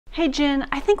Hey Jen,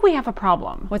 I think we have a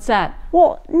problem. What's that?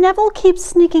 Well, Neville keeps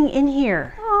sneaking in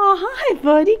here. Oh, hi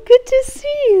buddy, good to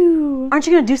see you. Aren't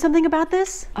you gonna do something about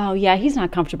this? Oh yeah, he's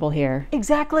not comfortable here.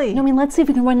 Exactly. No, I mean, let's see if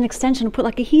we can run an extension and put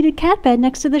like a heated cat bed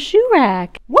next to the shoe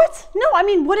rack. What? No, I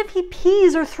mean, what if he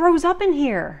pees or throws up in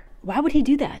here? Why would he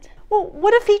do that? Well,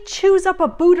 what if he chews up a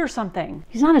boot or something?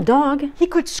 He's not a dog. He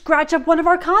could scratch up one of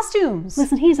our costumes.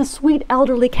 Listen, he's a sweet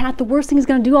elderly cat. The worst thing he's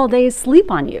gonna do all day is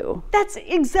sleep on you. That's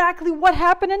exactly what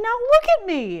happened, and now look at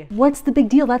me. What's the big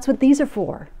deal? That's what these are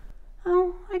for.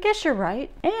 Oh, I guess you're right.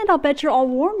 And I'll bet you're all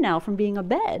warm now from being a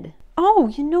bed. Oh,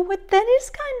 you know what? That is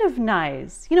kind of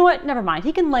nice. You know what? Never mind.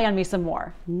 He can lay on me some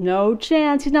more. No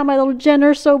chance. He's not my little Jen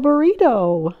Urso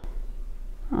burrito.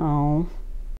 Oh.